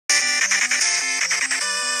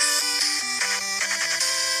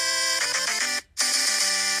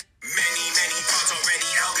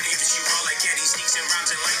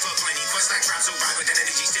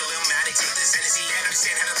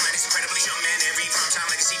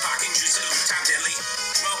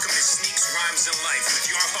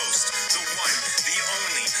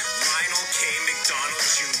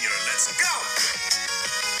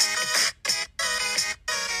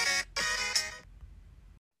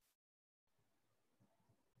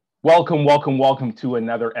Welcome to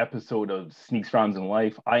another episode of Sneaks, Rounds, in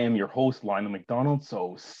Life. I am your host, Lionel McDonald.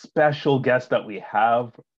 So, special guest that we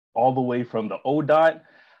have all the way from the ODOT.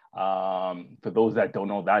 For those that don't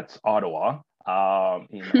know, that's Ottawa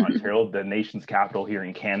in Ontario, the nation's capital here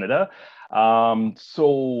in Canada.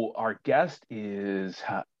 So, our guest is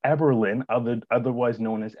Eberlyn, otherwise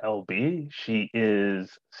known as LB. She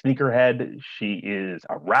is sneakerhead. She is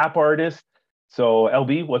a rap artist. So,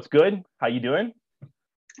 LB, what's good? How you doing?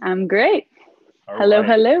 I'm great. All Hello, right.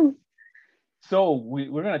 hello. So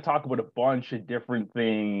we're going to talk about a bunch of different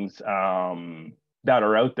things that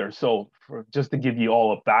are out there. So just to give you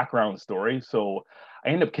all a background story, so I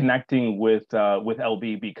ended up connecting with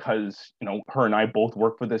LB because her and I both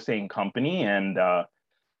work for the same company, and I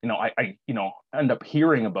end up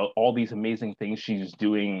hearing about all these amazing things she's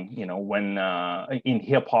doing, when in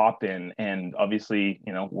hip hop and obviously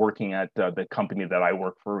working at the company that I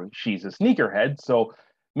work for. She's a sneakerhead, so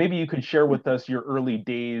maybe you could share with us your early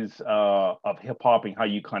days of hip hop and how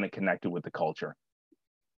you kind of connected with the culture.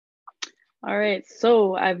 All right.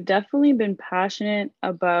 So I've definitely been passionate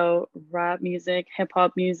about rap music, hip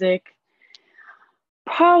hop music,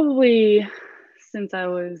 probably since I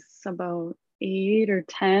was about 8 or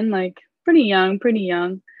 10, like pretty young, pretty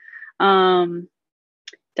young. Um,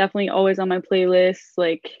 Definitely always on my playlist,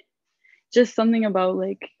 like just something about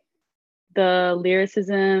like the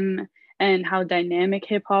lyricism and how dynamic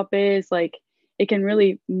hip hop is. Like it can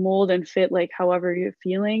really mold and fit like however you're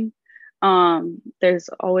feeling. There's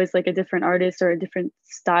always like a different artist or a different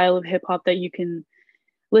style of hip hop that you can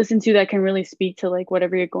listen to that can really speak to like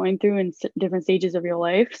whatever you're going through in different stages of your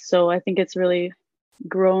life. So I think it's really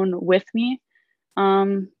grown with me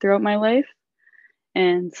throughout my life,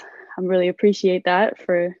 and I really appreciate that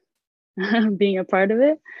for being a part of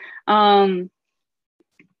it. Um,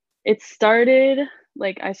 it started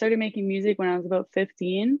like I started making music when I was about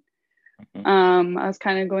 15. Mhm. I was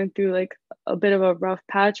kind of going through like a bit of a rough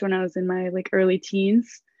patch when I was in my like early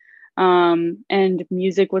teens. And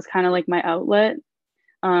music was kind of like my outlet,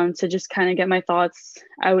 to just kind of get my thoughts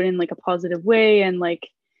out in like a positive way and like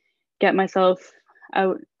get myself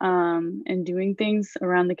out and doing things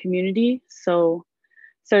around the community. So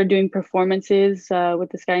started doing performances with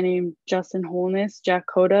this guy named Justin Holness, Jack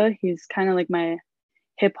Coda. He's kind of like my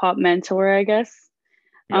hip hop mentor, I guess.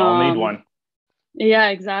 We all need Um, one. yeah,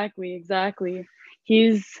 exactly, exactly.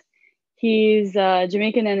 He's he's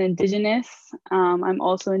Jamaican and indigenous. I'm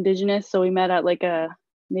also indigenous, so we met at like a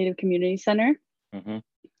Native community center Hmm.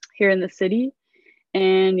 here in the city.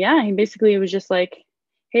 And yeah, he basically was just like,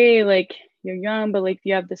 "Hey, like you're young, but like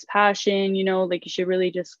you have this passion, like you should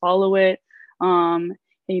really just follow it." And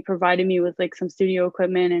he provided me with like some studio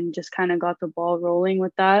equipment and just kind of got the ball rolling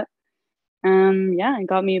with that. Yeah, it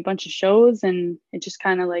got me a bunch of shows, and it just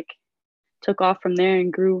kind of like took off from there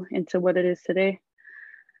and grew into what it is today.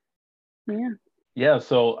 Yeah. Yeah,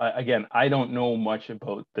 so again, I don't know much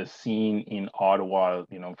about the scene in Ottawa,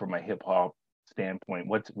 from my hip hop standpoint.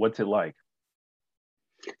 What's it like?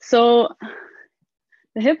 So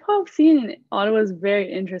the hip hop scene in Ottawa is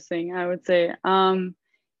very interesting, I would say.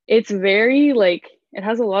 It's very like it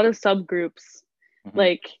has a lot of subgroups. Hmm.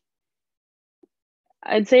 Like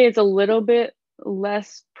I'd say it's a little bit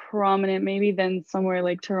less prominent maybe than somewhere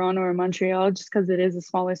like Toronto or Montreal just because it is a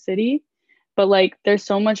smaller city. But like there's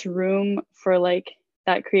so much room for like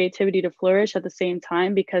that creativity to flourish at the same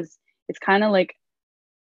time because it's kind of like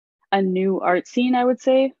a new art scene, I would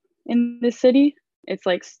say, in this city. It's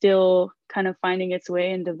like still kind of finding its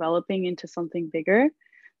way and developing into something bigger.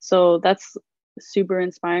 So that's super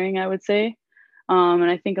inspiring, I would say. And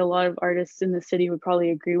I think a lot of artists in the city would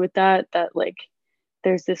probably agree with that, that like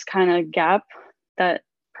there's this kind of gap that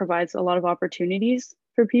provides a lot of opportunities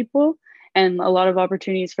for people and a lot of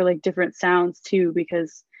opportunities for like different sounds too,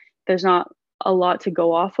 because there's not a lot to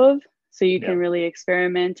go off of. So you can Yeah. really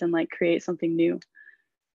experiment and like create something new.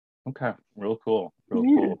 Okay. Real cool. Real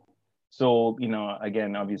Yeah. cool. So,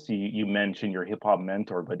 again, obviously you mentioned your hip hop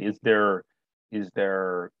mentor, but is there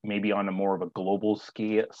maybe on a more of a global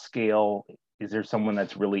scale, is there someone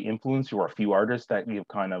that's really influenced you or a few artists that you've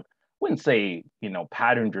kind of wouldn't say,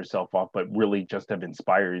 patterned yourself off, but really just have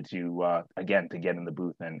inspired you again to get in the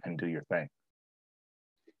booth and do your thing?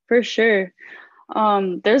 For sure.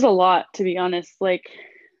 There's a lot to be honest. Like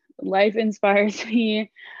life inspires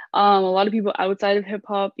me. A lot of people outside of hip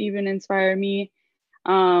hop even inspire me.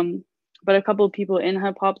 Um, but a couple of people in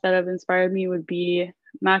hip hop that have inspired me would be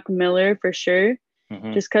Mac Miller for sure.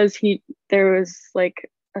 Hmm. Just because there was like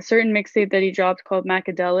a certain mixtape that he dropped called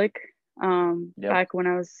Macadelic, Yep. back when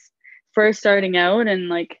I was first starting out, and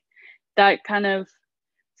like that kind of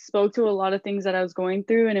spoke to a lot of things that I was going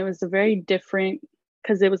through, and it was a very different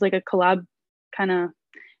because it was like a collab kind of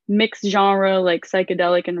mixed genre, like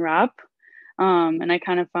psychedelic and rap. And I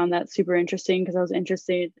kind of found that super interesting because I was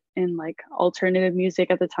interested in like alternative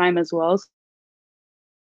music at the time as well.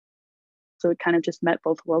 So it kind of just met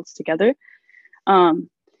both worlds together. And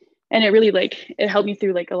it really like it helped me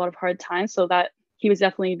through like a lot of hard times. So that he was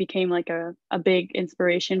definitely became like a big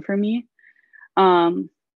inspiration for me.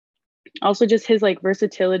 Also just his like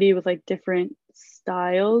versatility with like different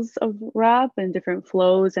styles of rap and different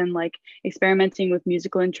flows and like experimenting with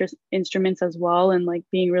musical instruments as well, and like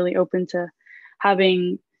being really open to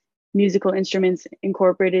having musical instruments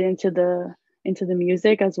incorporated into the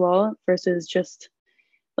music as well versus just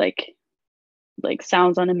like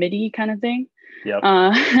sounds on a MIDI kind of thing.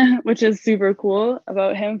 Yep. Which is super cool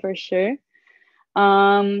about him for sure.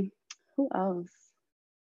 Who else?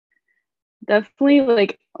 Definitely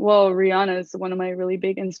like, well, Rihanna is one of my really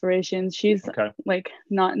big inspirations. She's Okay. like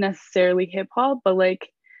not necessarily hip hop, but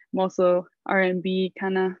like I'm also R&B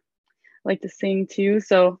kind of like to sing too.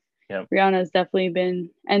 So Yep. Rihanna has definitely been,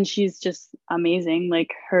 and she's just amazing.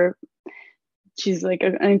 Like she's like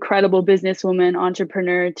an incredible businesswoman,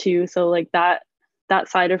 entrepreneur too. So like that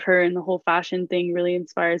side of her and the whole fashion thing really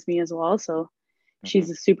inspires me as well. So Mm-hmm. she's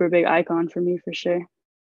a super big icon for me for sure.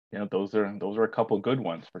 Yeah, those are a couple good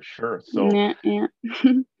ones for sure. Yeah, yeah.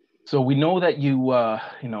 So we know that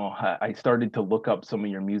I started to look up some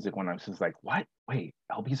of your music when I was just like, what? Wait,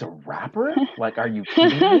 LB's a rapper? Like, are you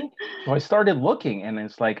kidding me? So I started looking, and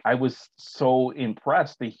it's like I was so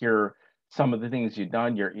impressed to hear some of the things you've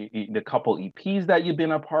done, the couple EPs that you've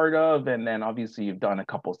been a part of, and then obviously you've done a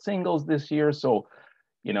couple singles this year. So,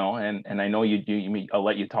 and I know I'll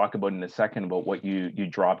let you talk about in a second about what you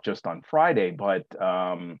dropped just on Friday, but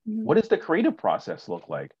what does the creative process look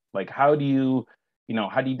like? Like, how do you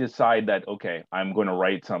decide that, okay, I'm going to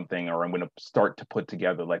write something or I'm going to start to put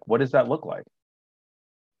together, like, what does that look like?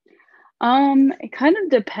 It kind of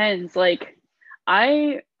depends. Like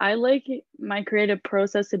I like my creative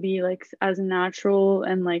process to be like as natural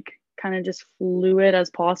and like kind of just fluid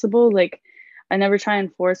as possible. Like I never try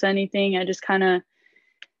and force anything. I just kind of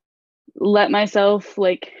let myself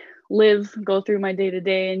like go through my day to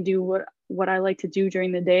day and do what I like to do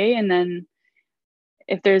during the day. And then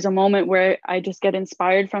if there's a moment where I just get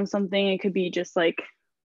inspired from something, it could be just like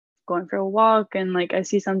going for a walk and like I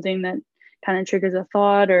see something that kind of triggers a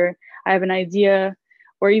thought, or I have an idea,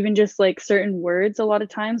 or even just like certain words. A lot of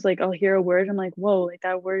times like I'll hear a word, I'm like, whoa, like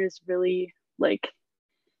that word is really like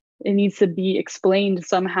it needs to be explained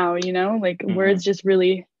somehow, like Mm-hmm. words just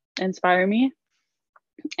really inspire me.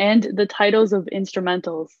 And the titles of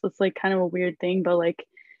instrumentals, it's like kind of a weird thing, but like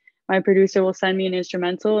my producer will send me an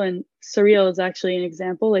instrumental, and Surreal is actually an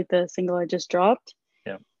example, like the single I just dropped.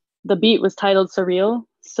 Yeah. The beat was titled Surreal.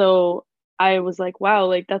 So I was like, wow,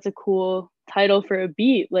 like that's a cool title for a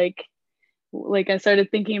beat. Like I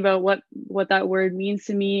started thinking about what that word means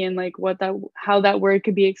to me, and like how that word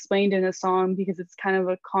could be explained in a song, because it's kind of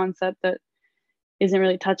a concept that isn't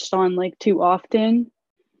really touched on like too often.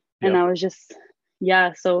 And Yep. I was just,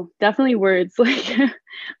 yeah, so definitely words, like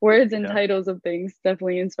words and Yeah. titles of things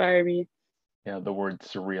definitely inspire me. Yeah, the word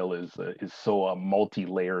surreal is so a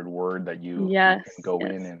multi-layered word that you Yes, can go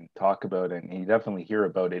in yes. and talk about it, and you definitely hear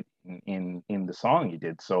about it in the song you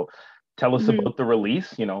did. So tell us Mhm. about the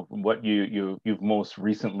release, what you've most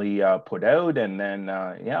recently put out, and then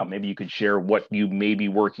yeah, maybe you could share what you may be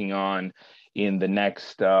working on in the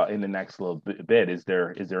next little bit. Is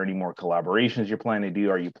there any more collaborations you're planning to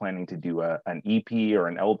do? Are you planning to do an EP or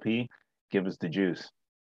an LP? Give us the juice.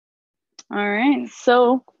 All right.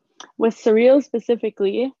 So with Surreal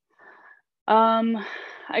specifically, um,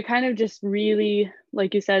 I kind of just really,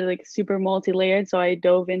 like you said, like super multi-layered. So I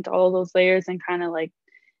dove into all those layers and kind of like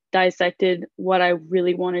dissected what I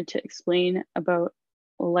really wanted to explain about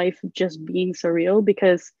life just being surreal,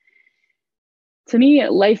 because to me,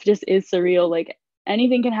 life just is surreal. Like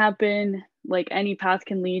anything can happen, like any path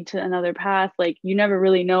can lead to another path. Like you never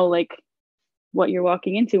really know like what you're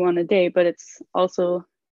walking into on a day, but it's also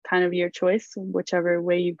kind of your choice, whichever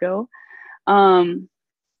way you go. Um,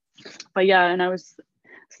 but yeah, and I was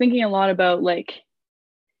thinking a lot about like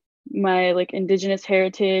my like indigenous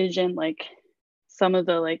heritage and like some of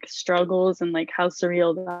the like struggles and like how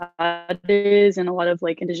surreal that is in a lot of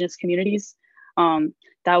like indigenous communities.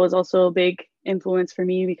 That was also a big influence for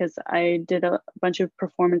me because I did a bunch of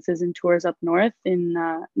performances and tours up north in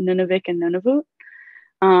Nunavik and Nunavut.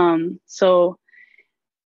 So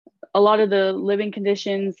a lot of the living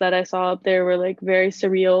conditions that I saw up there were like very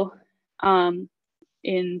surreal, um,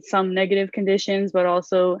 in some negative conditions, but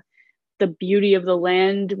also the beauty of the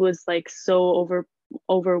land was like so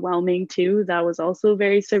overwhelming too. That was also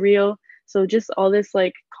very surreal. So just all this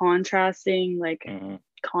like contrasting like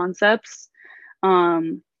concepts,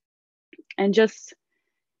 and just,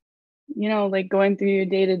 you know, like going through your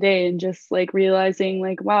day to day and just like realizing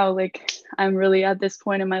like, wow, like I'm really at this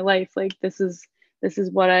point in my life, like this is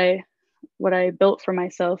what I built for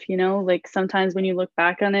myself, you know. Like sometimes when you look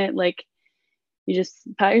back on it, like you just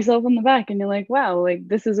pat yourself on the back and you're like, wow, like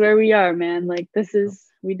this is where we are, man. Like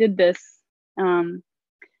we did this. um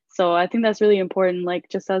so I think that's really important, like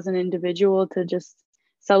just as an individual, to just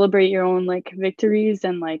celebrate your own like victories,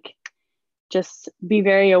 and like just be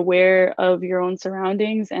very aware of your own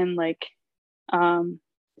surroundings, and like um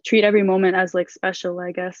treat every moment as like special,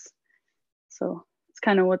 I guess. So it's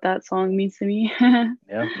kind of what that song means to me. Yeah,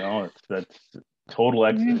 no, that's total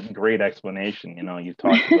Mhm. great explanation. You know, you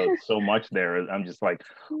talked about so much there. I'm just like,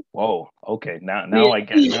 whoa, okay, now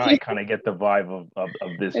Yeah. I kind of get the vibe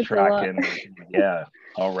of this It's a track. lot. And yeah,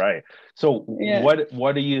 all right. So Yeah.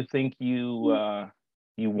 what do you think you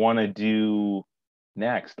want to do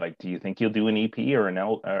next? Like, do you think you'll do an EP or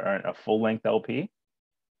or a full length LP?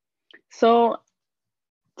 So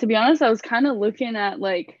to be honest, I was kind of looking at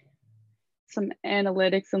like some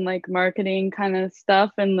analytics and like marketing kind of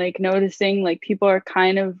stuff, and like noticing like people are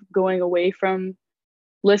kind of going away from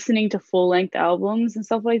listening to full length albums and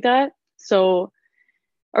stuff like that. So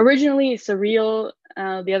originally Surreal,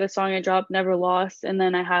 the other song I dropped, Never Lost, and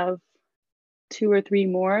then I have two or three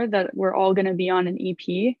more that were all going to be on an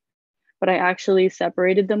EP, but I actually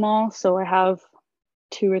separated them all. So I have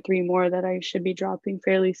two or three more that I should be dropping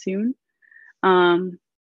fairly soon. Um,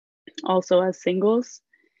 Also as singles.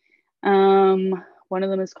 One of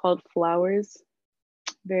them is called Flowers.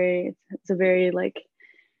 It's a very like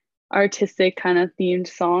artistic kind of themed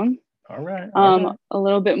song. All right, all right. A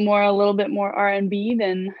little bit more R&B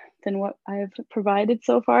than what I've provided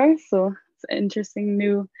so far. So it's an interesting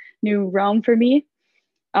new realm for me.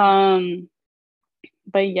 Um,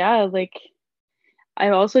 but yeah, like I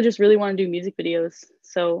also just really want to do music videos.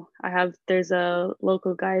 So there's a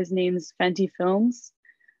local guy, his name's Fenty Films.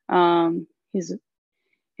 Um, he's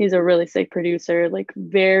he's a really sick producer, like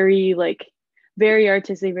very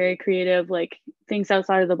artistic, very creative, like thinks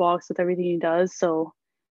outside of the box with everything he does. So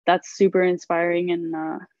that's super inspiring, and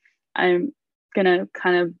I'm gonna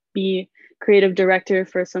kind of be creative director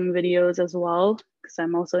for some videos as well, because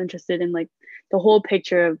I'm also interested in like the whole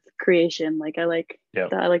picture of creation. Like Yeah.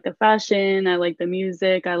 I like the fashion, I like the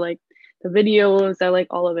music, I like the videos, I like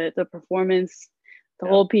all of it, the performance, the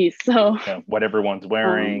Yeah. whole piece. So Yeah. What everyone's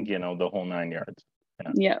wearing, um you know, the whole nine yards.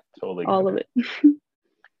 Yeah, yeah, totally get all of it. it.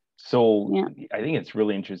 So Yeah. I think it's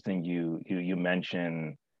really interesting you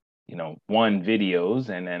mention, you know, one, videos,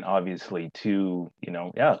 and then obviously two, you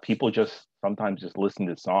know, yeah, people just sometimes just listen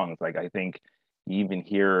to songs. Like I think you even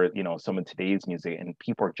hear, you know, some of today's music and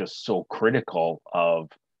people are just so critical of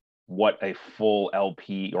what a full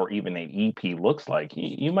LP or even an EP looks like.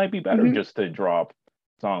 You might be better Hmm. just to drop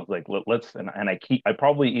songs like let's and I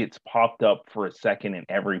probably it's popped up for a second in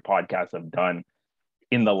every podcast I've done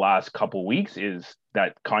in the last couple weeks is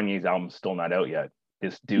that Kanye's album's still not out yet.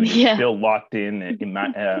 This dude is Yeah. still locked in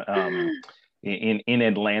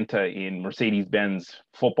Atlanta in Mercedes-Benz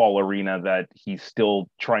football arena that he's still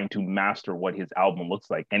trying to master what his album looks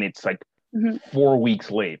like, and it's like Hmm. 4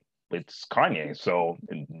 weeks late. It's Kanye, so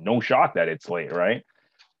no shock that it's late, right?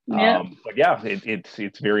 Yeah. But yeah,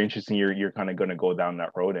 it's very interesting. You're kind of going to go down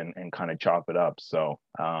that road and kind of chop it up. So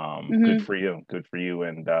Hmm. good for you,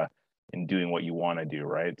 and in doing what you want to do,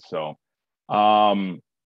 right? So um,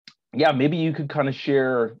 yeah, maybe you could kind of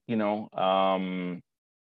share, you know,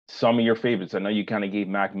 some of your favorites. I know you kind of gave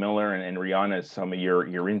Mac Miller and Rihanna as some of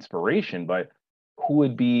your inspiration, but who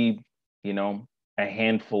would be, you know, a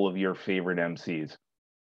handful of your favorite MCs?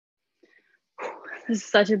 This is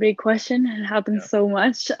such a big question. It Yeah. happens so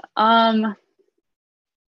much.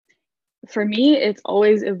 For me, it's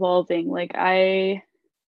always evolving. Like I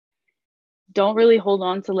don't really hold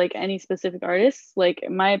on to like any specific artists. Like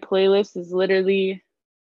my playlist is literally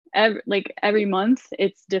every month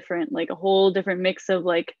it's different, like a whole different mix of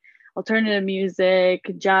like alternative music,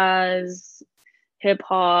 jazz, hip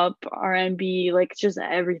hop, R&B, like just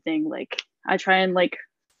everything. Like I try and like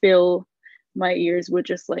fill my ears with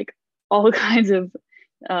just like all kinds of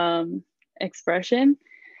um expression.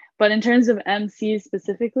 But in terms of MCs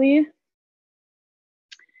specifically,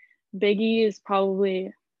 Biggie is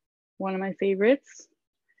probably one of my favorites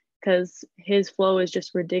because his flow is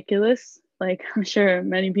just ridiculous. Like I'm sure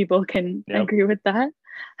many people can Yep. agree with that.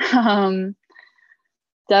 Um,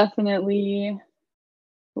 Definitely.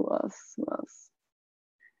 Who else? Who else?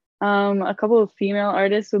 A couple of female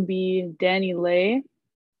artists would be Danny Lay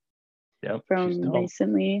Yep. She's from dope.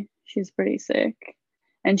 recently. She's pretty sick.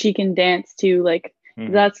 and she can dance too. Like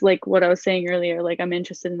Mhm. that's like what I was saying earlier. Like I'm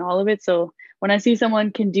interested in all of it. So when I see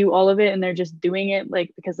someone can do all of it and they're just doing it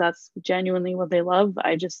like because that's genuinely what they love,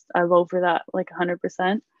 I vote for that like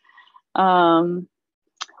 100%.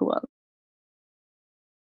 Who else?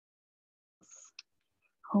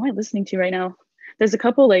 Who am I listening to right now? There's a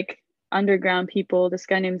couple like underground people. This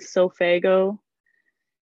guy named Sofago.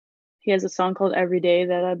 He has a song called Every Day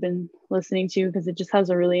that I've been listening to because it just has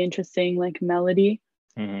a really interesting like melody.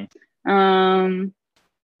 Mhm. Um,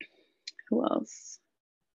 who else?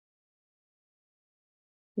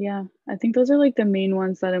 Yeah, I think those are like the main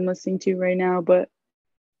ones that I'm listening to right now, but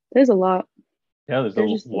there's a lot. Yeah, there's a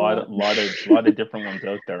There's just a lot, lot. lot of different ones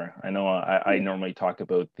out there. I know. I normally talk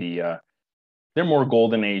about they're more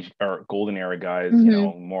golden age or golden era guys. You Mm-hmm.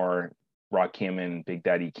 know, more Rakim and Big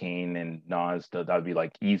Daddy Kane and Nas. That'd be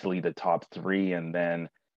like easily the top three, and then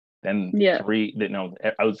Yeah. three. You know,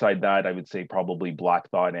 outside that, I would say probably Black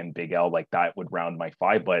Thought and Big L. Like that would round my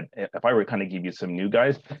five. But if I were to kind of give you some new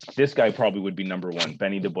guys, this guy probably would be number one.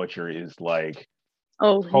 Benny the Butcher is like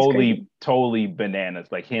Oh, he's totally crazy. totally bananas.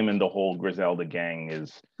 Like him and the whole Griselda gang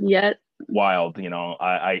is Yet. wild. You know,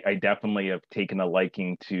 I definitely have taken a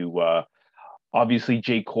liking to obviously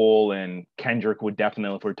J. Cole and Kendrick would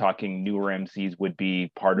definitely, if we're talking newer MCs, would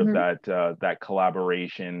be part of Mm-hmm. that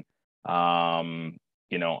collaboration.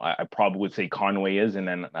 You know, I probably would say Conway is, and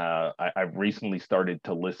then I've recently started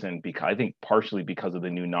to listen because I think partially because of the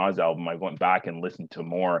new Nas album, I went back and listened to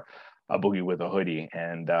more a Boogie with a Hoodie,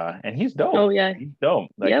 and he's dope. Oh yeah. He's dope.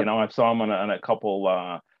 Like you Yep. know, I saw him on a couple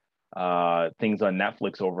things on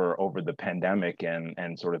Netflix over the pandemic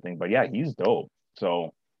and sort of thing. But yeah, he's dope.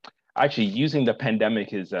 So actually using the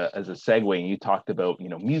pandemic as a segue, and you talked about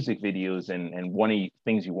music videos and one of the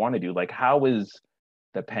things you want to do, like how is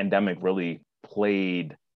the pandemic really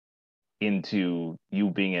played into you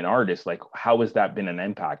being an artist? Like how has that been an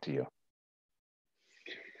impact to you?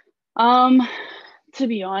 Um, to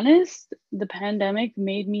be honest, the pandemic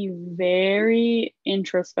made me very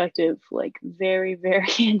introspective, like very, very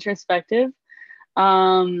introspective.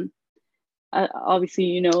 Um,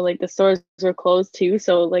 Obviously, like the stores were closed too. So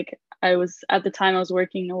like I was at the time I was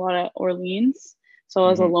working a lot at Orleans. So I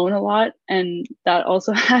was Mm-hmm. alone a lot. And that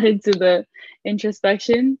also added to the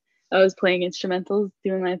introspection. I was playing instrumentals,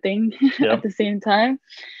 doing my thing at Yep. the same time.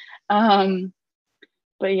 Um,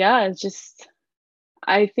 but yeah, it's just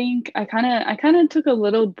I think I kind of took a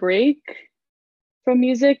little break from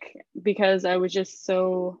music because I was just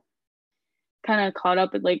so kind of caught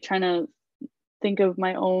up with like trying to think of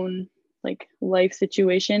my own like life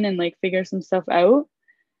situation and like figure some stuff out.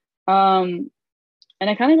 Um, and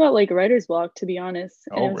I kind of got like writer's block to be honest,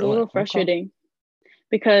 and Oh, it was a really? little Okay. frustrating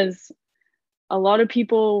because a lot of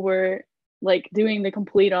people were like doing the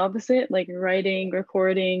complete opposite, like writing,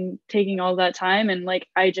 recording, taking all that time, and like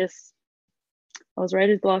I was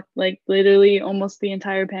writer's block like literally almost the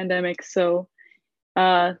entire pandemic. So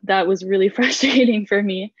that was really frustrating for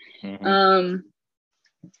me. Mm-hmm. Um,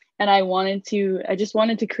 and I just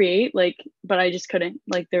wanted to create like, but I just couldn't.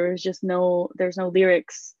 Like there's no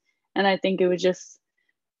lyrics, and I think it was just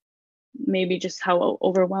maybe just how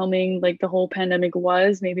overwhelming like the whole pandemic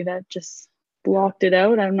was. Maybe that just Yeah. blocked it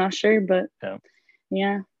out. I'm not sure, but Yeah.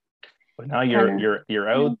 yeah, But now kind you're of. you're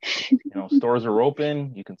Yeah, out. Stores are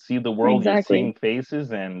open. You can see the world. You're exactly. seeing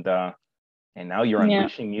faces, and now you're Yeah,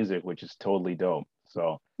 unleashing music, which is totally dope.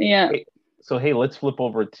 So, yeah, hey, hey, let's flip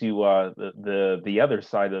over to the other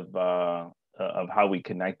side of how we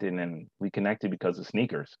connected, and we connected because of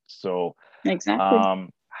sneakers. So, exactly.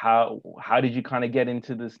 how did you kind of get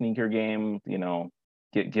into the sneaker game?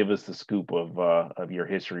 Give us the scoop of your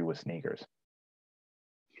history with sneakers.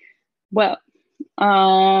 Well,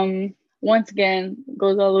 once again,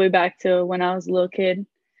 goes all the way back to when I was a little kid.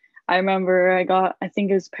 I remember I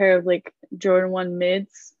think it was a pair of like Jordan 1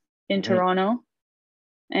 mids in Hmm. Toronto.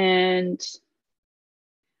 And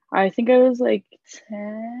I think I was like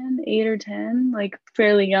 8 or 10, like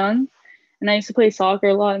fairly young. And I used to play soccer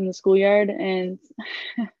a lot in the schoolyard. And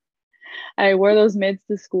I wore those mids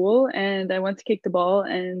to school and I went to kick the ball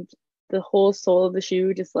and the whole sole of the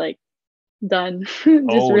shoe just like done,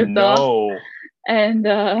 just Oh ripped off. no! And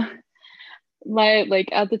my like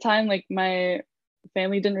at the time, like my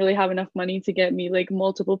family didn't really have enough money to get me like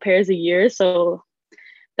multiple pairs a year. So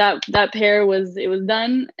that pair was it was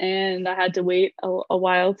done and I had to wait a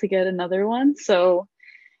while to get another one. So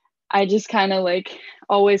I just kind of like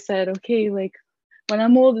always said, okay, like when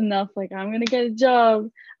I'm old enough, like I'm gonna get a job,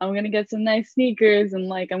 I'm gonna get some nice sneakers, and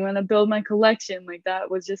like I'm gonna build my collection. Like that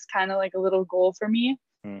was just kind of like a little goal for me.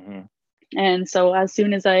 Hmm. And so as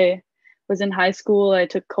soon as I was in high school, I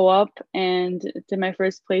took co-op and did my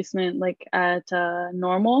first placement like at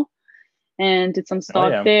Normal, and did some Oh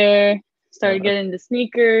stock yeah. there. Yeah. Started getting into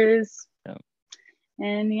sneakers, Yeah.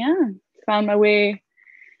 and yeah, found my way.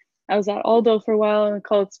 I was at Aldo for a while in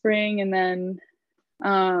Cold Spring, and then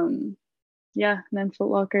yeah, and then Foot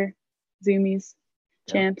Locker, Zoomies,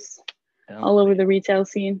 Yeah. Champs, Yeah. all over the retail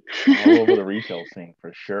scene. All over the retail scene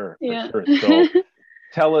for sure. For Yeah. sure. So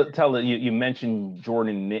tell it. You mentioned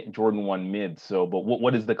Jordan 1 mid. So, but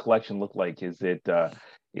what does the collection look like? Is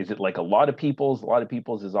it like a lot of people's? A lot of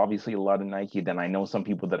people's is obviously a lot of Nike. Then I know some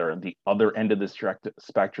people that are at the other end of the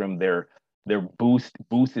spectrum. Their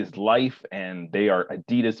Boost is life, and they are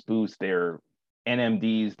Adidas Boost. They're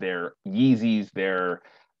NMDs. They're Yeezys. They're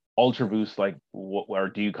Ultra Boost. Like, what? Or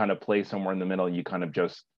do you kind of play somewhere in the middle? You kind of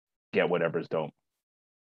just get whatever's dope.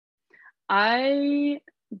 I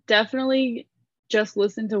definitely just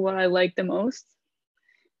listen to what I like the most.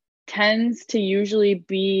 Tends to usually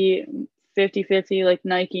be 50-50, like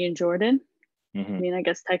Nike and Jordan. Mm-hmm. I mean, I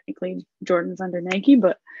guess technically Jordan's under Nike,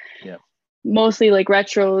 but Yeah. mostly like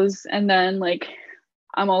retros. And then like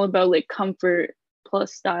I'm all about like comfort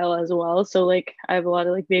plus style as well. So like I have a lot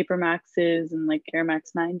of like Vapor Maxes and like Air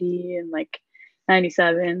Max 90 and like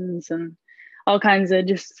 97s and all kinds of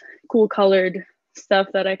just cool colored stuff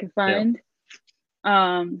that I could Yeah.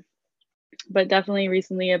 find. But definitely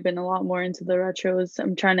recently I've been a lot more into the retros.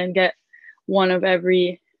 I'm trying to get one of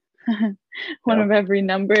every one Yeah. of every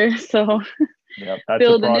number. So Yeah, that's a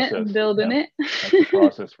building it, process. I'm building Yeah, it. that's a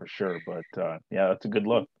process for sure. But yeah, that's a good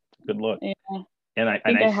look. It's a good look. Yeah, And I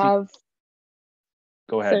think I I see. have,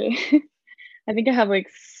 Go ahead. sorry, I think I have like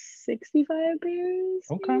 65 pairs,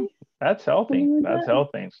 Okay, maybe, that's healthy. something like That's that.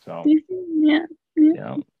 healthy. So Decent. Yeah, yeah.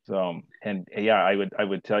 yeah. So and yeah, I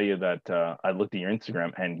would tell you that I looked at your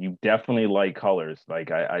Instagram and you definitely like colors.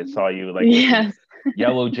 Like I saw you like with the Yes.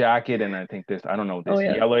 yellow jacket and I think this I don't know Oh this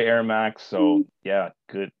yeah. yellow Air Max. So yeah,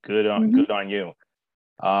 Mm-hmm. good on you.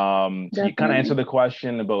 So you kind of answered Definitely. the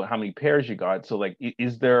question about how many pairs you got. So like,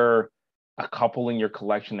 is there a couple in your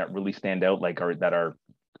collection that really stand out, like, or that are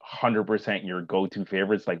 100% your go-to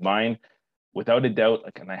favorites? Like mine, without a doubt,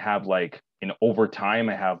 like, and I have like in over time,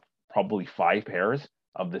 I have probably 5 pairs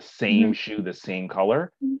of the same Mm-hmm. shoe, the same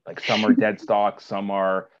color. Like some are dead stock, some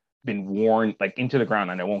are been worn like into the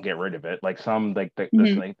ground, and I won't get rid of it. Like some like this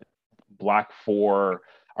Mm-hmm. like Black 4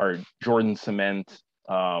 or Jordan Cement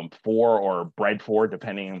 4 or Bread 4,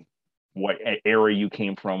 depending what era you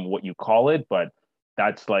came from, what you call it. But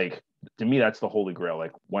that's like, to me, that's the holy grail.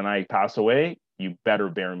 Like when I pass away, you better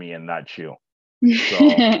bury me in that shoe.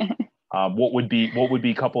 So what would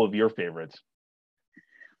be a couple of your favorites?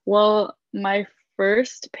 Well, my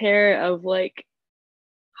first pair of like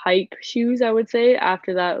hike shoes, I would say,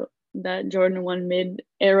 after that Jordan 1 mid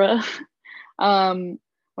era, when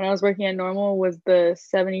I was working at Normal was the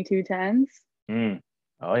 7210s. Mm.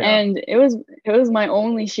 Oh yeah. And it was my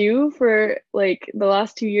only shoe for like the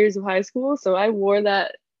last 2 years of high school. So I wore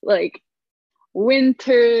that like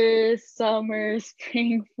winter, summer,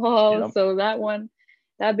 spring, fall. Yep. So that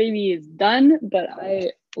baby is done. But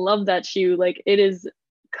I love that shoe. Like it is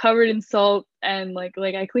covered in salt and like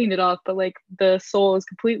I cleaned it off, but like the sole is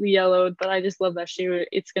completely yellowed. But I just love that shoe.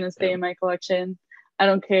 It's gonna stay Yep. in my collection. I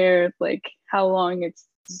don't care like how long, it's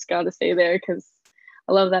just gotta stay there because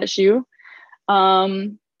I love that shoe.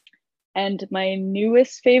 Um, and my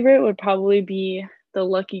newest favorite would probably be the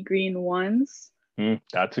Lucky Green ones,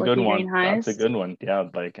 That's a good Lucky one. Green That's a highs. good one. Yeah,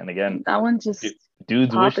 like, and again, That one just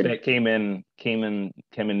dudes wish popping. that came in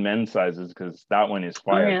men's sizes because that one is Oh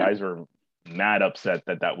fire. yeah, Guys were mad upset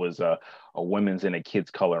that that was a women's and a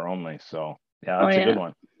kid's color only. So yeah, oh that's a good yeah.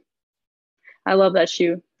 one. I love that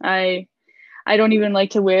shoe. I don't even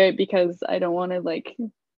like to wear it because I don't want to like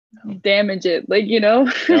damage it. Like Yep.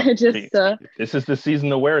 I just This is the season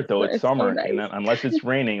to wear it though. but It's it's so summer, and nice. unless it's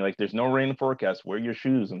raining, like there's no rain forecast. Wear your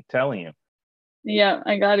shoes. I'm telling you. Yeah,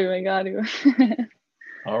 I got to.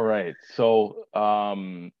 All right. So,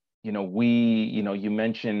 you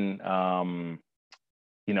mentioned,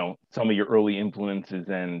 some of your early influences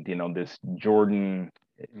and, this Jordan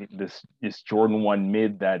 1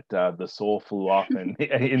 mid that the sole flew off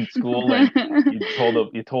in school. And you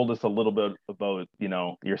told us a little bit about,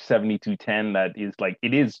 your 7210 that is like,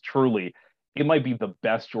 it is truly, it might be the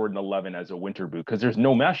best Jordan 11 as a winter boot because there's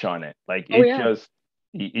no mesh on it. Like Oh yeah.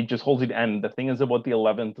 it just holds it. And the thing is about the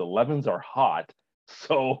 11s are hot.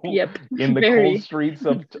 So Yep. in the cold Very streets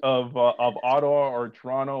of Ottawa or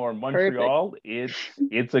Toronto or perfect. Montreal,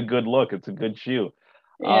 it's a good look. It's a good shoe.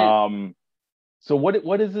 Yeah. Um, so what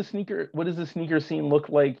does the sneaker scene look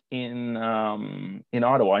like in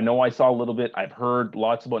Ottawa? I know I saw a little bit. I've heard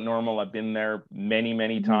lots about Normal. I've been there many,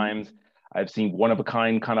 many Mhm. times. I've seen One of a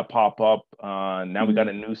Kind kind of pop up. Now we got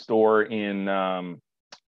a new store in a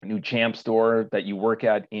new Champ store that you work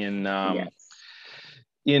at Yes.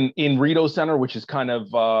 in Rideau Center, which is kind of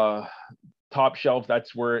top shelf.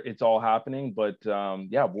 That's where it's all happening. But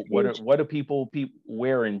yeah, what do people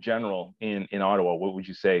wear in general in Ottawa? What would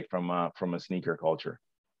you say from a sneaker culture?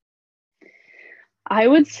 I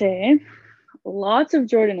would say lots of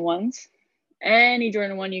Jordan 1s. Any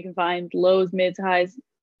Jordan 1 you can find, lows, mids, highs,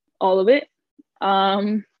 all of it.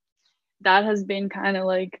 That has been kind of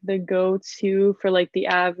like the go-to for like the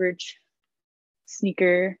average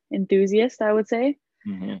sneaker enthusiast, I would say.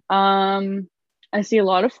 I see a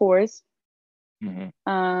lot of 4s.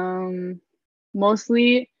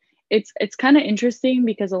 Mostly it's kind of interesting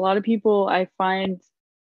because a lot of people I find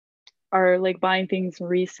are like buying things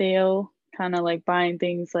resale, kind of like buying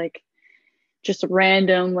things like just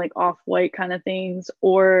random like off-white kind of things,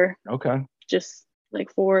 or just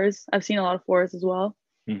like 4s. I've seen a lot of 4s as well.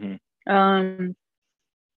 But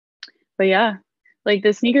yeah, like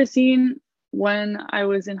the sneaker scene when I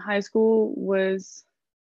was in high school was,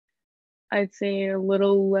 I'd say, a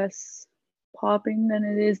little less popping than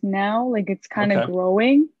it is now. Like it's kind of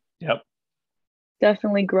growing. Yep.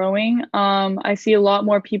 Definitely growing. I see a lot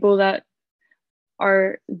more people that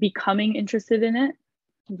are becoming interested in it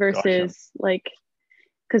versus like,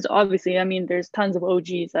 because obviously, I mean, there's tons of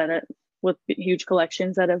OGs that are with huge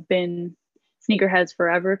collections that have been sneakerheads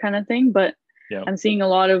forever kind of thing. But I'm seeing a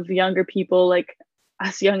lot of younger people, like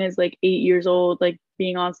as young as like 8 years old, like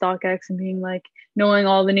being on StockX and being like knowing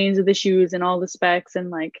all the names of the shoes and all the specs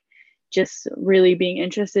and like just really being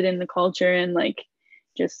interested in the culture and like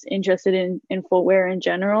just interested in footwear in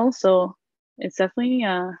general. So it's definitely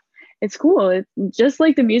it's cool. It's just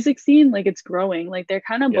like the music scene, like it's growing. Like they're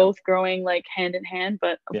kind of both growing like hand in hand,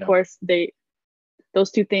 but of course those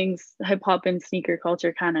two things, hip hop and sneaker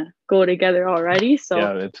culture, kind of go together already. So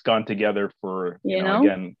yeah, it's gone together for you know.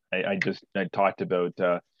 Again, I talked about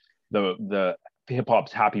the hip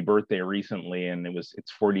hop's happy birthday recently, and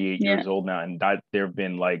it's 48 years old now, and that they've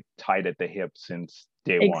been like tied at the hip since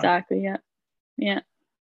day one. Exactly. Yeah.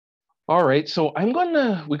 All right, so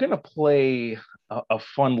we're gonna play a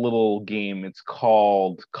fun little game. It's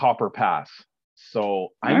called Copper Pass.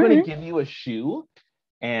 So I'm gonna give you a shoe,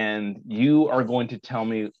 and you are going to tell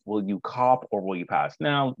me, will you cop or will you pass?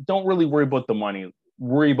 Now, don't really worry about the money.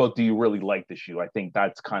 Worry about, do you really like the shoe? I think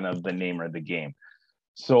that's kind of the name of the game.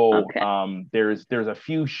 So there's a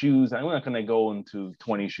few shoes. I'm not going to go into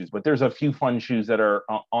 20 shoes, but there's a few fun shoes that are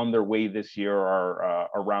on their way this year or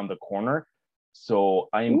around the corner. So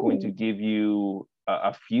I am going to give you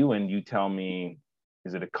a few, and you tell me,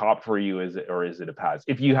 is it a cop for you? Is it a pass?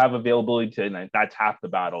 If you have availability to, that's half the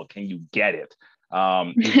battle. Can you get it?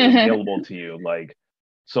 Is it available to you? Like,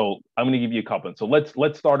 so I'm going to give you a couple. So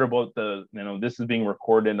let's start about this is being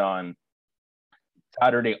recorded on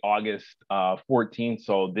Saturday, August 14th.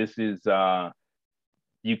 So this is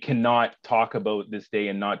you cannot talk about this day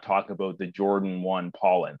and not talk about the Jordan 1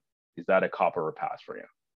 Pollen. Is that a cop or a pass for you?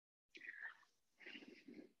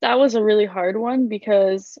 That was a really hard one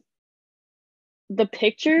because the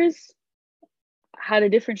pictures had a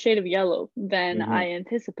different shade of yellow than I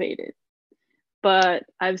anticipated. But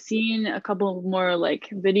I've seen a couple more like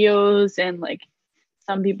videos and like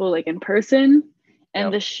some people like in person,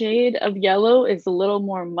 and the shade of yellow is a little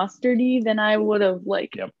more mustardy than I would have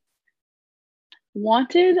like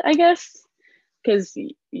wanted, I guess. Because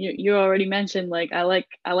you already mentioned like I like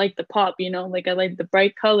the pop, like I like the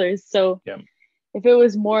bright colors. So if it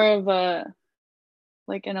was more of a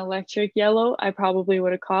like an electric yellow, I probably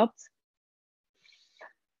would have copped.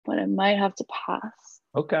 But I might have to pass.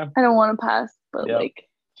 Okay. I don't want to pass, but like,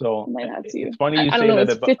 so I might have to. It's funny you say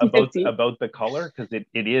that about the color, because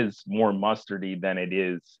it is more mustardy than it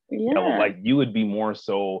is yellow. Like you would be more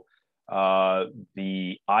so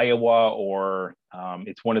the Iowa, or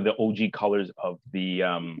it's one of the OG colors of the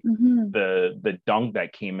Dunk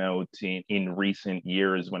that came out in recent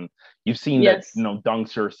years, when you've seen that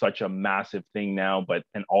Dunks are such a massive thing now,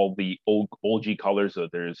 and all the old OG colors. So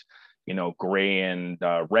there's gray and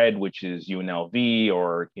red, which is UNLV,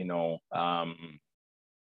 or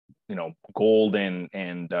gold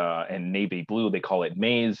and navy blue, they call it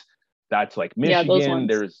maize. That's like Michigan.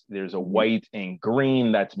 There's a white and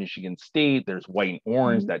green, that's Michigan State. There's white and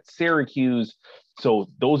orange, that's Syracuse. So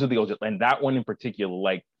those are the OG, and that one in particular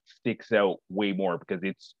like sticks out way more because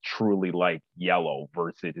it's truly like yellow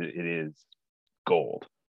versus it is gold.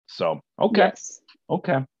 So okay.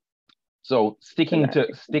 So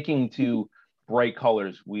sticking to bright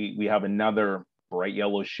colors, we have another bright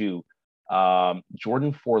yellow shoe,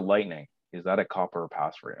 Jordan 4 Lightning. Is that a cop or a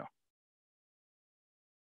pass for you?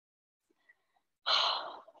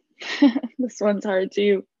 This one's hard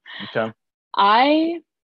too. Okay. I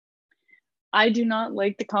I do not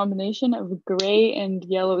like the combination of gray and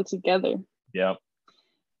yellow together. Yeah.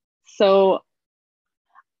 So,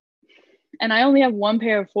 and I only have one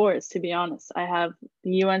pair of fours, to be honest. I have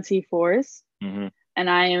the UNC fours, Mm-hmm. and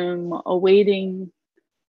I am awaiting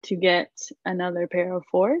to get another pair of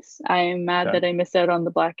fours. I am mad Okay. that I missed out on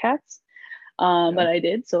the Black Cats, but I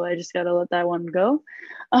did, so I just gotta let that one go.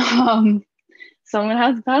 So I'm gonna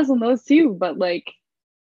have to pass on those two, but like,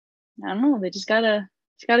 I don't know, they just gotta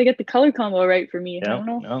get the color combo right for me. I Yeah. don't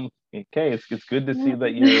know. No. Okay. It's good to see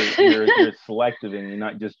that you're Yeah. you're selective and you're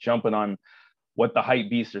not just jumping on what the hype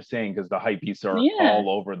beasts are saying, because the hype beasts are Yeah. all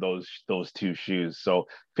over those two shoes. So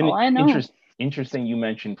Oh, I know. interesting you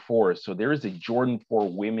mentioned four. So there is a Jordan 4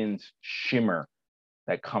 women's shimmer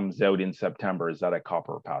that comes out in September. Is that a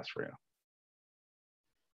copper pass for you?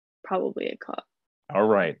 Probably a cop. All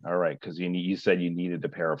right, all right, because you said you needed a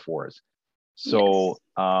pair of fours. So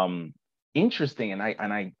Yes. interesting, and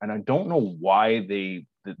I don't know why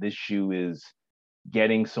this shoe is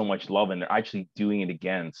getting so much love, and they're actually doing it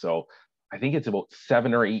again. So I think it's about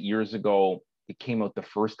 7 or 8 years ago it came out the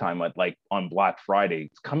first time at like on Black Friday.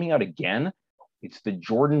 It's coming out again. It's the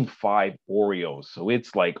Jordan 5 Oreo. So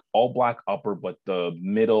it's like all black upper, but the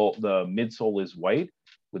midsole is white.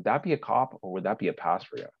 Would that be a cop or would that be a pass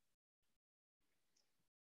for you?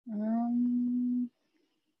 Um,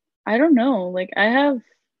 I don't know. Like I have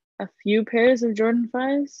a few pairs of Jordan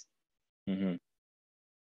 5s. Mm-hmm.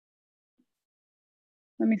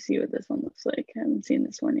 Let me see what this one looks like. I haven't seen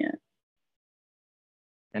this one yet.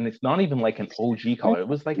 And it's not even like an OG Oh, color. It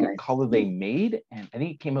was like a I color they see. made, and I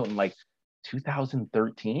think it came out in like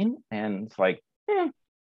 2013. And it's like,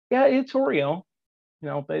 yeah, it's Oreo.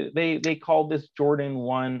 They called this Jordan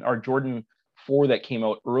 1 or Jordan 4 that came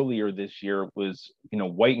out earlier this year was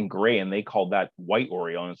white and gray, and they called that white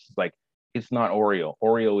Oreo. And it's like it's not Oreo.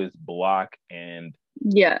 Oreo is black and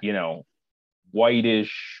Yeah. you know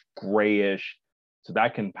whitish, grayish. So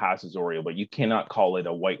that can pass as Oreo, but you cannot call it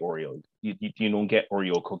a white Oreo. You don't get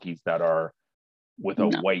Oreo cookies that are with a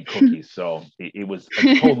No. white cookie. So it was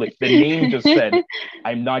a totally, the name just said,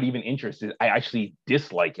 I'm not even interested. I actually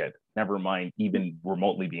dislike it. Never mind even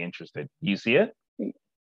remotely be interested. You see it?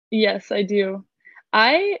 Yes, I do.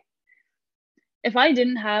 I if I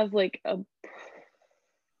didn't have like a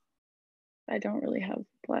I don't really have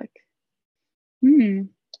black.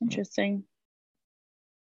 Interesting.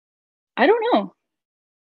 I don't know.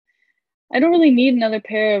 I don't really need another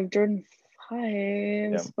pair of Jordan Yeah.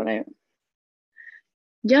 5s, but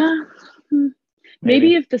yeah. Hmm.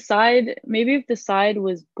 Maybe. Maybe if the side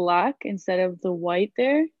was black instead of the white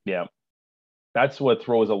there. Yeah. That's what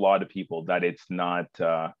throws a lot of people that it's not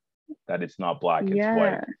black, it's white.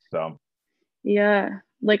 Yeah. So Yeah.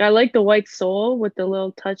 Like I like the white sole with the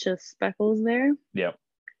little touch of speckles there. yeah.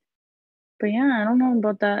 But yeah, I don't know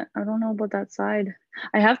about that. I don't know about that side.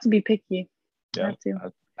 I have to be picky. I Yeah. have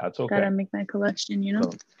to. That's okay. Gotta make my collection, you know?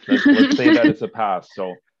 So let's say that it's a pass.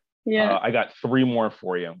 So Yeah. I got three more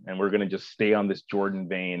for you, and we're going to just stay on this Jordan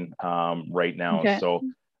vein right now. Okay. So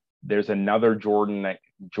there's another Jordan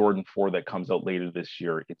 4 that comes out later this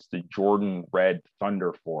year. It's the Jordan Red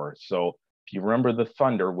Thunder 4. So if you remember the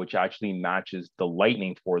Thunder, which actually matches the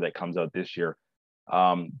Lightning 4 that comes out this year,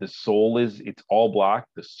 the sole it's all black.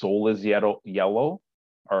 The sole is yellow,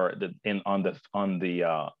 or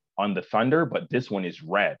on the Thunder, but this one is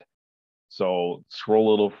red. So scroll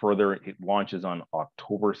a little further. It launches on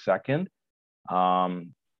October 2nd. To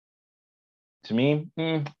me,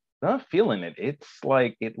 not feeling it. It's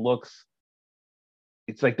like it's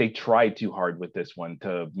like they tried too hard with this one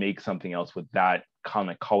to make something else with that kind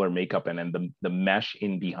of color makeup, and then the mesh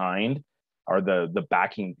in behind, or the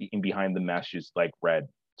backing in behind the mesh is like red.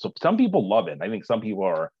 So some people love it. I think some people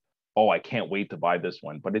are, oh, I can't wait to buy this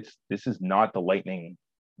one. But this is not the Lightning,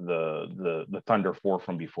 the Thunder 4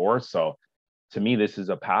 from before. So to me, this is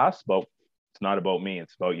a pass, but it's not about me.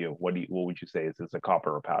 It's about you. What would you say? Is this a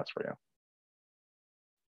copper or pass for you?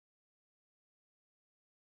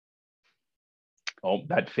 Oh,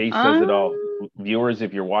 that face says it all. Um Viewers,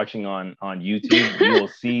 if you're watching on YouTube, you will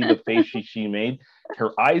see the face she made.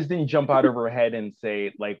 Her eyes didn't jump out of her head and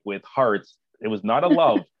say, like, with hearts. It was not a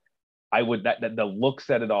love. I would that the look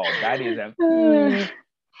said it all. That is a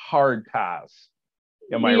hard pass.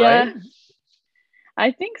 Am I right? yeah,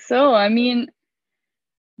 I think so. I mean,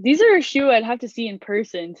 these are a shoe I'd have to see in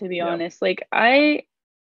person, to be Yeah. honest. Like it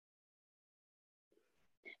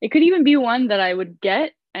could even be one that I would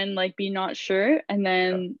get and like be not sure, and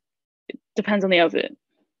then it depends on the outfit.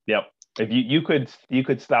 Yep. If you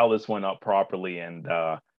could style this one up properly and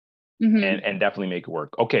Mm-hmm. definitely make it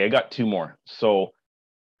work. Okay, I got two more. So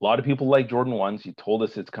A lot of people like Jordan 1s. You told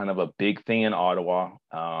us it's kind of a big thing in Ottawa.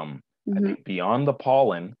 I Hmm. think beyond the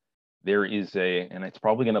pollen, there is and it's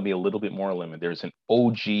probably going to be a little bit more limited. There's an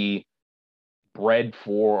OG bred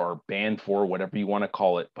for or banned for, whatever you want to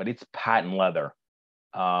call it, but it's patent leather.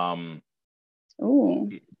 Um, Oh.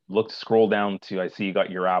 Scroll down to, I see you got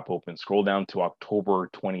your app open. Scroll down to October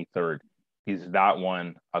 23rd. Is that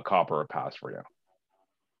one a copper or pass for you?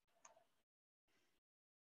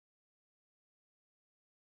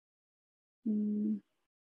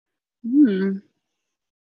 Hmm.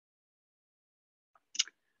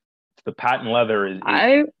 The patent leather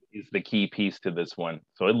I is the key piece to this one.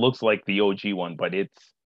 So it looks like the OG one, but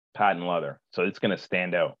it's patent leather. So it's going to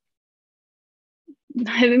stand out.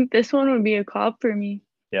 I think this one would be a cop for me.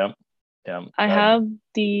 Yeah. Yeah. I have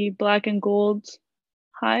the black and gold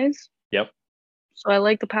highs. Yep. So I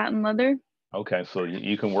like the patent leather. Okay. So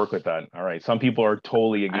you can work with that. All right. Some people are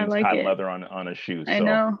totally I against like patent it. leather on a shoe. I So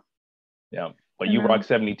know. yeah. But I you rock know.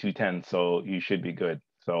 7210, so you should be good.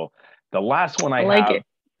 So the last one I I like have, it.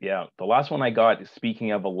 yeah, the last one I got,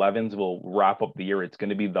 speaking of 11s, we'll wrap up the year. It's going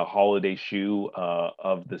to be the holiday shoe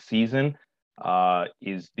of the season,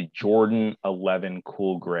 is the Jordan 11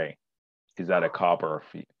 Cool Gray. Is that a cop or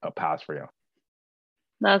a pass for you?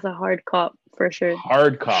 That's a hard cop for sure.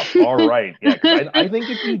 Hard cop. All right. Yeah, because I think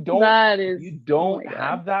if you don't That if is, you oh my don't God.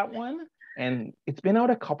 have that one, and it's been out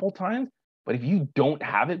a couple times, but if you don't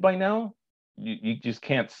have it by now, you just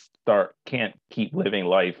can't keep living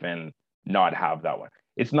life and not have that one.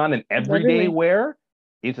 It's not an everyday Literally. wear,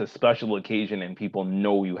 it's a special occasion and people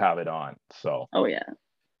know you have it on. So Oh yeah.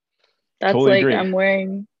 That's totally like agree.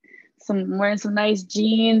 wearing some nice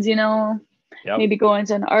jeans, you know, Yep. maybe going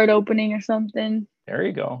to an art opening or something. There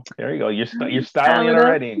you go. There you go. You're styling Style it it up.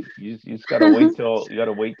 already. You just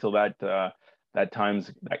gotta wait till that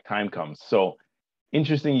time comes. So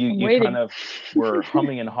interesting. You I'm you kind waiting. of were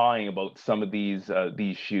humming and hawing about some of these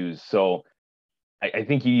shoes. So I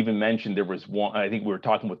think you even mentioned there was one. I think we were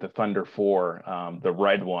talking with the Thunder 4, the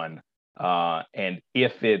red one, and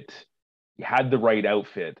if it had the right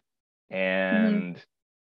outfit Hmm. and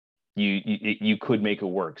you could make it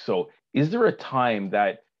work. So is there a time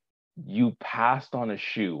that you passed on a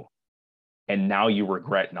shoe and now you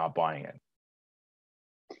regret not buying it?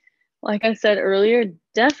 Like I said earlier,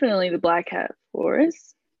 definitely the Black Hat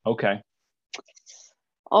Forest. Okay.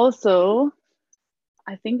 Also,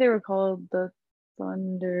 I think they were called the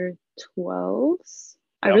Thunder 12s.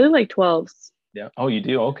 I Yep. really like 12s. Yeah. Oh, you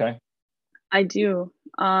do? Okay. I do.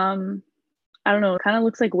 I don't know, it kind of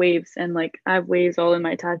looks like waves, and like I have waves all in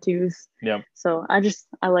my tattoos. Yep. So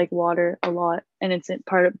I like water a lot, and it's a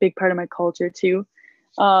big part of my culture too.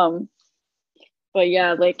 Um, but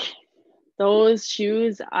yeah, like those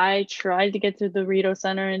shoes, I tried to get to the Rito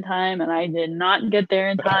Center in time, and I did not get there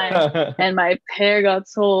in time, and my pair got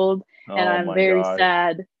sold, and Oh I'm my very gosh.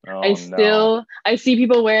 sad. Oh no. I see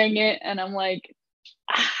people wearing it, and I'm like,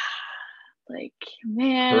 ah, like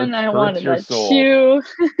man, I Hurts wanted your that soul. shoe.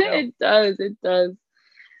 Yep. It does.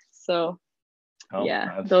 So Oh,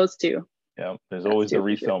 yeah, those two. yeah. There's That's always the two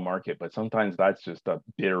for sure. resale market, but sometimes that's just a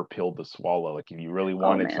bitter pill to swallow. Like if you really Oh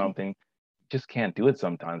wanted man. something, just can't do it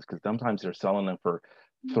sometimes because sometimes they're selling them for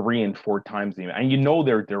 3 and 4 times the amount. And you know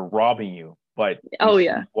they're robbing you, but you Oh see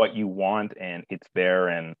yeah, what you want and it's there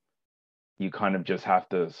and you kind of just have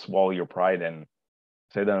to swallow your pride and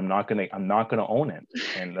say that I'm not gonna own it.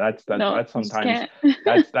 And no, that's you just sometimes can't.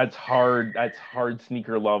 that's hard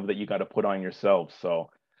sneaker love that you got to put on yourself. So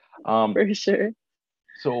um For sure.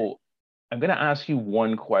 so I'm gonna ask you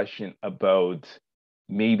one question about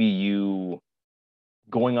maybe you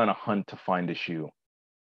going on a hunt to find a shoe.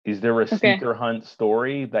 Is there a Okay. sneaker hunt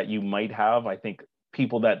story that you might have? I think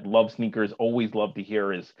people that love sneakers always love to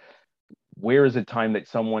hear is where is a time that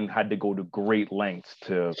someone had to go to great lengths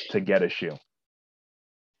to get a shoe?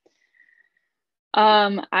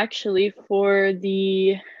 Actually, for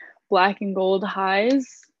the black and gold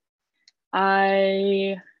highs,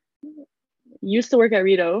 I used to work at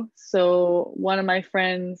Rito. So one of my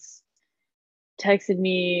friends texted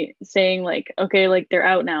me saying like, okay, like they're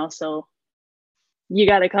out now, so you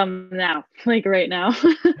gotta come now, like right now.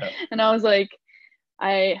 Yeah. And I was like,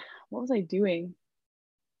 what was I doing?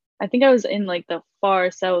 I think I was in like the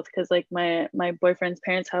far south because like my boyfriend's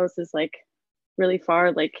parents' house is like really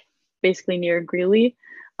far, like basically near Greeley.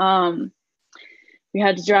 Um, we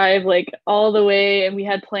had to drive like all the way, and we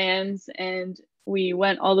had plans, and we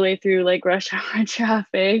went all the way through like rush hour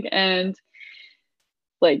traffic, and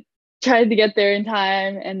like tried to get there in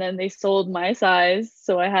time, and then they sold my size,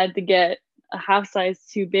 so I had to get a half size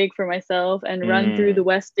too big for myself and run through the Mm.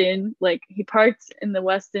 Westin. Like he parked in the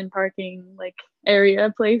Westin parking like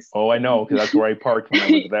area place. Oh, I know, because that's where I parked when I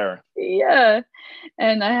was there. Yeah.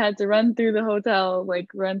 And I had to run through the hotel, like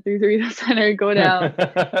run through the Retail Center, go down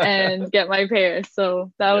and get my pair.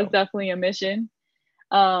 So that was Yeah. definitely a mission.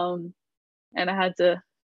 Um, and I had to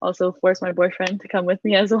also force my boyfriend to come with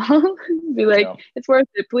me as well. Be like, Yeah. it's worth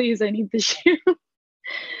it, please. I need the shoe.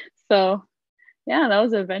 So yeah, that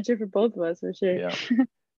was an adventure for both of us for sure. Yeah.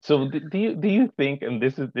 So do you think, and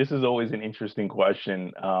this is always an interesting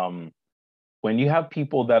question, when you have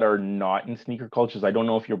people that are not in sneaker cultures, I don't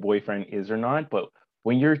know if your boyfriend is or not, but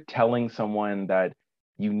when you're telling someone that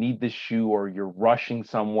you need this shoe or you're rushing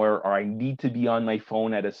somewhere or I need to be on my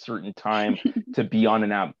phone at a certain time to be on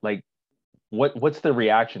an app, like what's the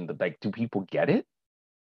reaction? Like, do people get it?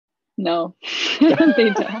 No, they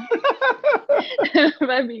don't. If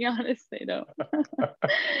I'm being honest, they don't.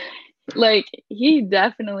 Like he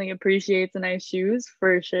definitely appreciates nice shoes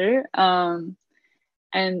for sure.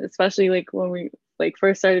 And especially like when we like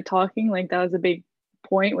first started talking, like that was a big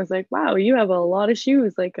point, was like, wow, you have a lot of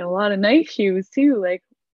shoes, like a lot of nice shoes too. Like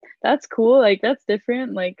that's cool, like that's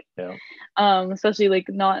different. Like Yeah. especially like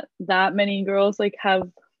not that many girls like have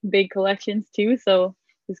big collections too. So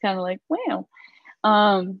it's kind of like, wow.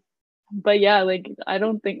 Um, but yeah, like I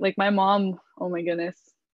don't think like my mom, oh my goodness.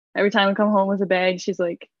 Every time I come home with a bag,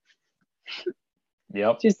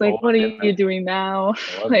 Yep. she's like, Oh, what I've are been you there. doing now?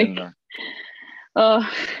 Oh, I've been Like, there. oh,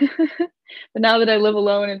 but now that I live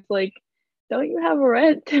alone, it's like, don't you have a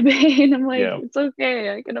rent to pay? And I'm like, Yeah. it's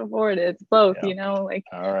okay, I can afford it. It's both, Yeah. like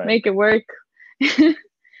All right. make it work.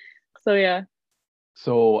 So yeah.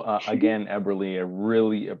 So again, Eberly, I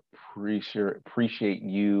really appreciate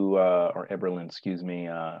you, or Eberlyn, excuse me,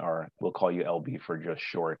 or we'll call you LB for just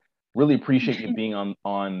short. Really appreciate you being on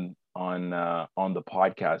the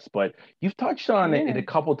podcast. But you've touched on it Yeah. a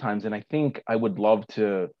couple times, and I think I would love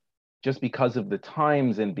to, just because of the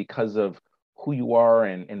times and because of who you are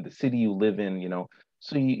and the city you live in,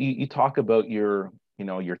 So you talk about your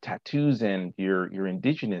tattoos and your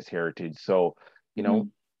indigenous heritage. So you know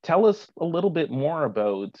Mhm. tell us a little bit more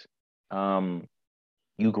about um,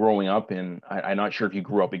 you growing up in. I'm not sure if you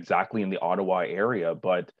grew up exactly in the Ottawa area,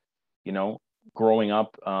 but you know, growing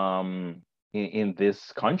up in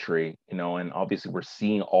this country, and obviously we're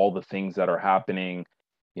seeing all the things that are happening,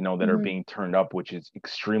 that are Mhm. being turned up, which is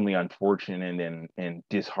extremely unfortunate and Mhm.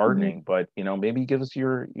 disheartening. But maybe give us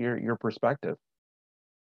your perspective.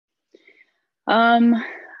 Um,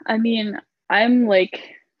 I mean, I'm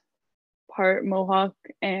like part Mohawk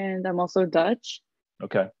and I'm also Dutch.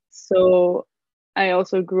 Okay. So I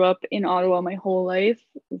also grew up in Ottawa my whole life,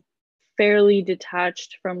 fairly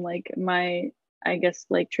detached from like my, I guess,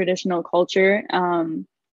 like traditional culture. And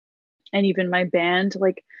even my band,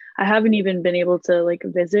 like I haven't even been able to like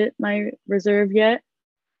visit my reserve yet.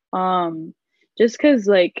 Um, just because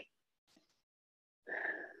like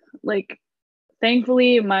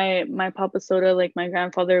thankfully my Papa Soda, like my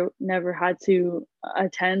grandfather never had to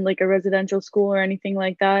attend like a residential school or anything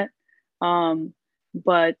like that. Um,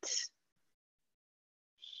 but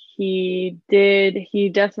he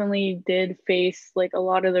definitely did face like a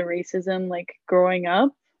lot of the racism like growing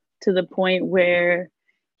up, to the point where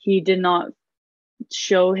he did not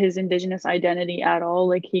show his indigenous identity at all.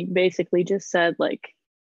 Like he basically just said like,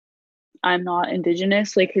 I'm not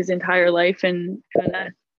indigenous, like his entire life, and kind of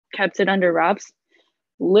kept it under wraps,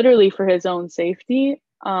 literally for his own safety.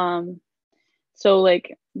 So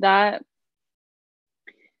like that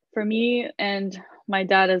for me and my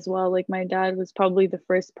dad as well. Like my dad was probably the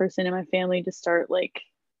first person in my family to start like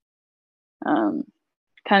um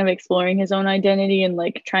kind of exploring his own identity and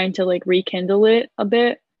like trying to like rekindle it a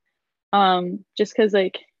bit. Just because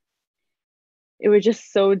like it was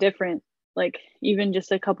just so different. Like even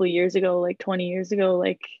just a couple years ago, like 20 years ago,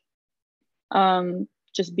 like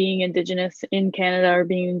just being indigenous in Canada or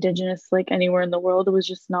being indigenous like anywhere in the world, it was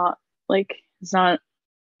just not like, it's not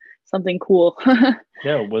something cool.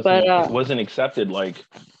 Yeah, it But wasn't accepted you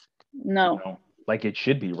no. know like it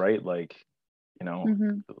should be, right? Like, you know,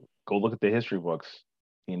 Hmm. go look at the history books.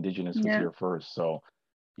 The indigenous was Yeah. here first. So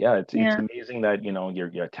yeah, it's Yeah. amazing that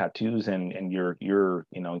your tattoos and you're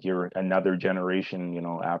another generation,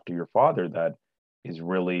 after your father that is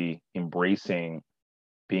really embracing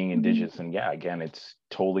being Hmm. indigenous. And yeah, again, it's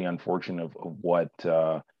totally unfortunate of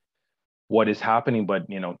what is happening, but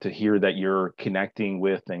to hear that you're connecting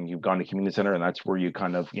with and you've gone to community center and that's where you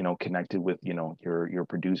kind of connected with your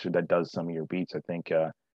producer that does some of your beats. I think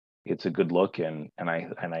it's a good look, and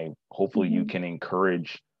I hopefully you Hmm. can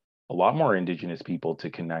encourage a lot more indigenous people to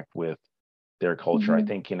connect with their culture. I Hmm.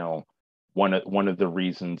 think one of the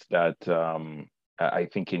reasons that I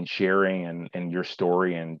think in sharing and your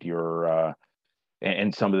story and your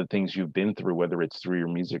and some of the things you've been through, whether it's through your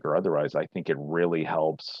music or otherwise, I think it really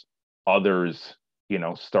helps others,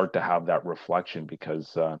 start to have that reflection,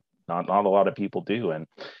 because not a lot of people do. And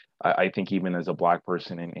I think even as a Black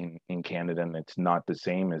person in Canada, and it's not the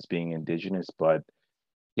same as being Indigenous, but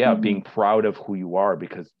yeah, Hmm. being proud of who you are,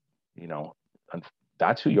 because you know un-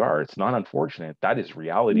 that's who you are. It's not unfortunate. That is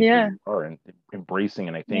reality who Yeah. you are, and embracing.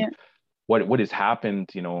 And I think Yeah. what has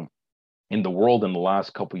happened, in the world in the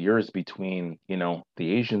last couple of years between the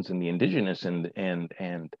Asians and the Indigenous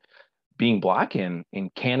and being Black in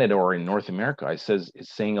Canada or in North America, I says is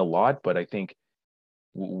saying a lot. But I think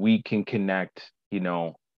we can connect,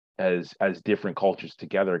 as different cultures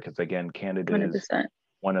together, because again, Canada is 100%.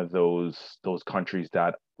 one of those countries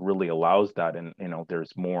that really allows that. And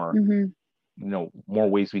there's more, Hmm. more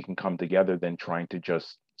ways we can come together than trying to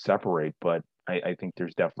just separate. But I think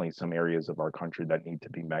there's definitely some areas of our country that need to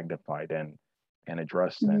be magnified and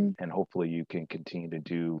addressed, Hmm. and hopefully you can continue to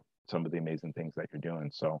do some of the amazing things that you're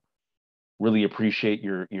doing. So really appreciate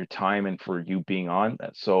your time and for you being on.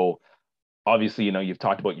 So obviously, you've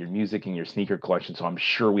talked about your music and your sneaker collection, so I'm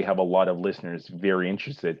sure we have a lot of listeners very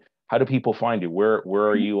interested. How do people find you? Where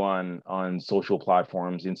are you on social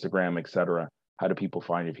platforms, Instagram, etc.? How do people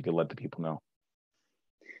find you, if you could let the people know?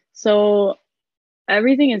 So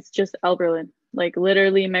everything is just Elberlin. Like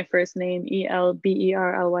literally my first name,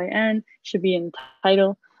 Elberlyn, should be in the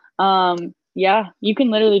title. Yeah, you can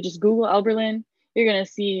literally just Google Elberlin. You're gonna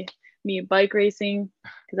see me bike racing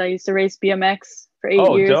because I used to race BMX for eight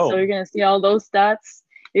Oh, years. So dope. you're gonna see all those stats.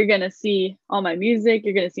 You're gonna see all my music.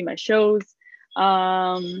 You're gonna see my shows.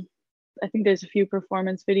 I think there's a few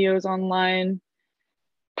performance videos online.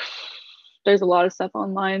 There's a lot of stuff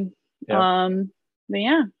online. Yeah, But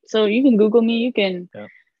yeah, so you can Google me. You can yeah.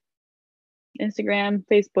 Instagram,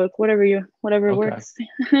 Facebook, whatever Okay. works.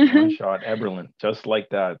 One shot, Eberlin, just like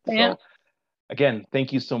that. Yeah, So again,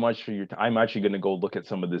 thank you so much for your time. I'm actually going to go look at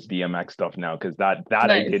some of this BMX stuff now, because that I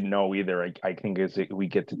nice. didn't know either. I think as we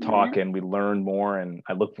get to Yeah. talk and we learn more, and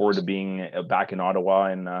I look forward to being back in Ottawa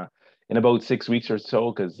in about 6 weeks or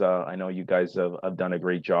so, because I know you guys have done a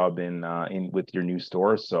great job in with your new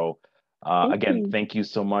store. So Thank again, you. thank you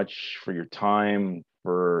so much for your time,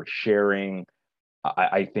 for sharing.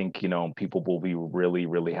 I think people will be really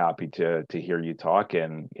really happy to hear you talk,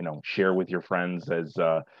 and share with your friends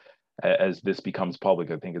as this becomes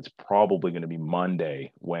public. I think it's probably going to be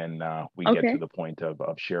Monday when we get to Okay, the point of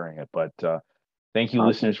sharing it. But thank you,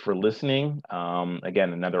 listeners, awesome. for listening.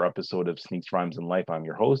 Again, another episode of Sneaks, Rhymes, and Life. I'm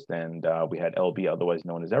your host, and we had LB, otherwise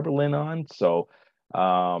known as Eberlin, on. So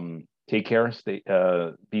take care,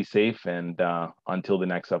 be safe, and until the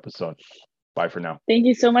next episode. Bye for now. Thank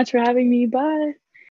you so much for having me. Bye.